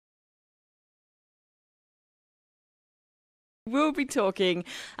We'll be talking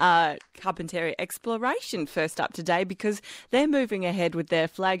Carpentaria exploration first up today because they're moving ahead with their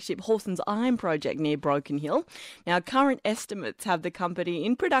flagship Hawsons iron project near Broken Hill. Now, current estimates have the company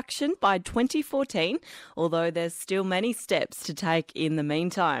in production by 2014, although there's still many steps to take in the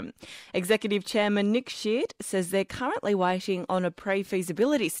meantime. Executive Chairman Nick Sheard says they're currently waiting on a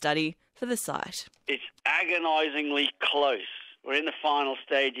pre-feasibility study for the site. It's agonisingly close. We're in the final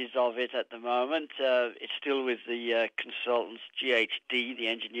stages of it at the moment. It's still with the consultants, GHD, the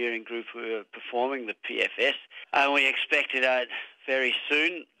engineering group who are performing the PFS. And we expect it out very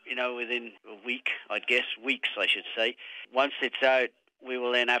soon, within a week, weeks I should say. Once it's out, we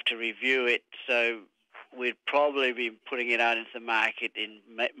will then have to review it. So we'd probably be putting it out into the market in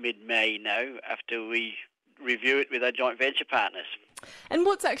mid-May now, after we review it with our joint venture partners. And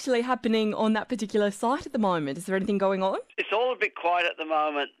what's actually happening on that particular site at the moment? Is there anything going on? It's all a bit quiet at the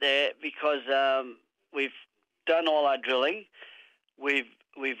moment there because we've done all our drilling. We've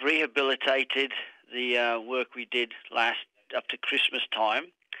rehabilitated the work we did up to Christmas time.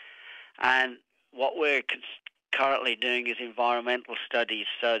 And what we're currently doing is environmental studies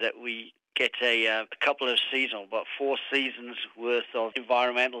so that we get a couple of seasons, about 4 seasons worth of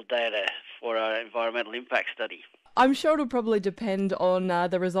environmental data for our environmental impact study. I'm sure it'll probably depend on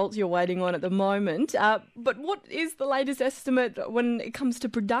the results you're waiting on at the moment. But what is the latest estimate when it comes to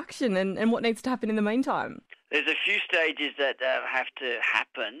production and what needs to happen in the meantime? There's a few stages that have to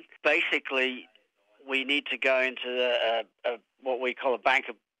happen. Basically, we need to go into what we call a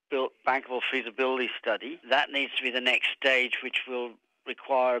bankable feasibility study. That needs to be the next stage, which will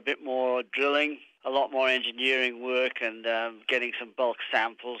require a bit more drilling, a lot more engineering work and getting some bulk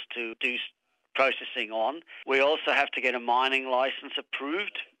samples to do processing on. We also have to get a mining license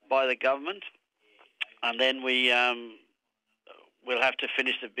approved by the government, and then we'll have to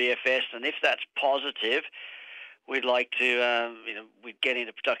finish the BFS. And if that's positive, we'd like to we'd get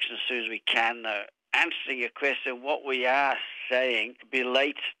into production as soon as we can. Answering your question, what we are saying be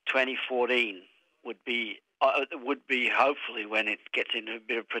late 2014 would be hopefully when it gets into a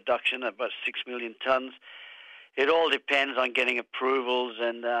bit of production, about 6 million tonnes. It all depends on getting approvals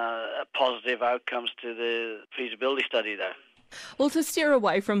and positive outcomes to the feasibility study, though. Well, to steer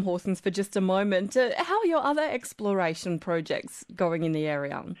away from Hawsons for just a moment, how are your other exploration projects going in the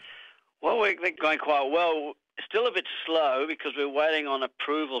area? Well, they're going quite well. Still a bit slow because we're waiting on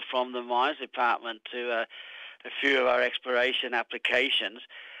approval from the mines department to a few of our exploration applications.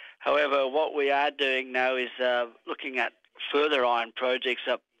 However, what we are doing now is looking at further iron projects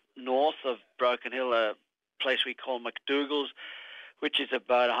up north of Broken Hill, a place we call McDougall's, which is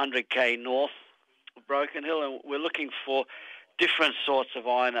about 100k north of Broken Hill, and we're looking for different sorts of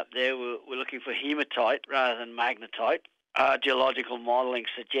iron up there. We're looking for hematite rather than magnetite. Our geological modelling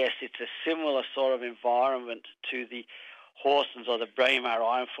suggests it's a similar sort of environment to the Hawsons or the Braemar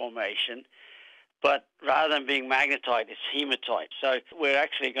iron formation, but rather than being magnetite, it's hematite. So we're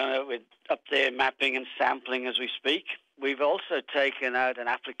actually we're up there mapping and sampling as we speak. We've also taken out an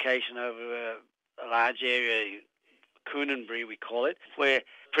application over a large area, Coonanbury we call it, where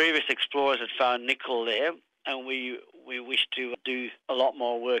previous explorers had found nickel there, and we wish to do a lot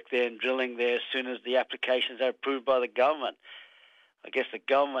more work there and drilling there as soon as the applications are approved by the government. I guess the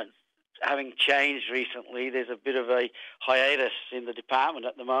government, having changed recently, there's a bit of a hiatus in the department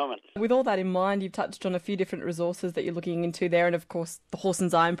at the moment. With all that in mind, you've touched on a few different resources that you're looking into there, and of course the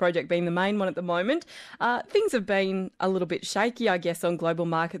Hawsons Iron Project being the main one at the moment. Things have been a little bit shaky, I guess, on global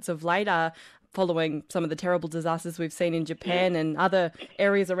markets of late, following some of the terrible disasters we've seen in Japan and other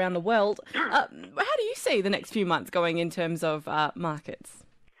areas around the world. How do you see the next few months going in terms of markets?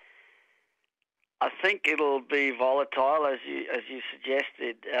 I think it'll be volatile, as you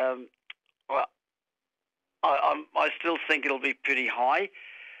suggested. I still think it'll be pretty high.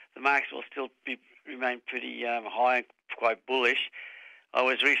 The markets will still remain pretty high and quite bullish. I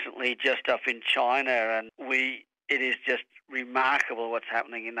was recently just up in China, and it is just remarkable what's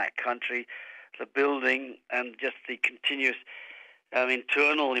happening in that country. The building and just the continuous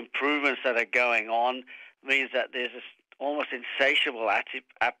internal improvements that are going on means that there's this almost insatiable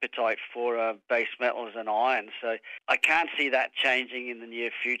appetite for base metals and iron. So I can't see that changing in the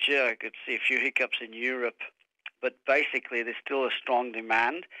near future. I could see a few hiccups in Europe, but basically there's still a strong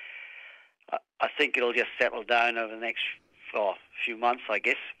demand. I think it'll just settle down over the next few months, I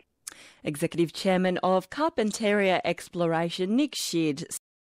guess. Executive Chairman of Carpentaria Exploration, Nick Sheard,